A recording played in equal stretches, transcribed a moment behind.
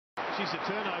Geez, the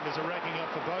turnovers are racking up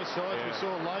for both sides. We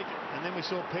saw Lake and then we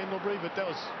saw Pendlebury, but that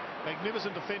was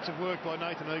magnificent defensive work by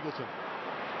Nathan Eagleton.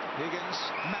 Higgins,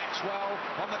 Maxwell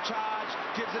on the charge,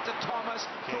 gives it to Thomas,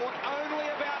 thought only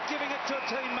about giving it to a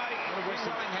teammate.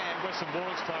 Western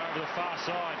Bulldogs player over the far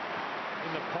side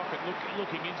in the pocket,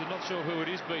 looking into, not sure who it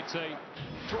is, BT.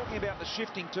 Talking about the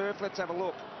shifting turf, let's have a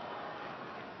look.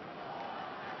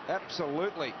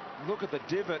 Absolutely. Look at the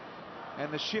divot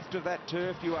and the shift of that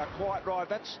turf. You are quite right.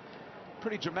 That's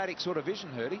pretty dramatic sort of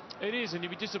vision, Hurdy. It is, and you'd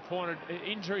be disappointed.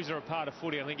 Injuries are a part of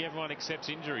footy. I think everyone accepts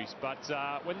injuries, but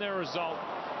when they're a result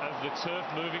of the turf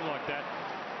moving like that,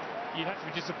 you'd have to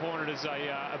be disappointed as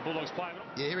a Bulldogs player.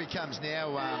 Yeah, here he comes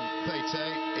now, PT.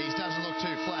 He doesn't look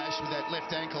too flash with that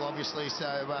left ankle, obviously, so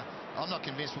I'm not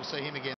convinced we'll see him again.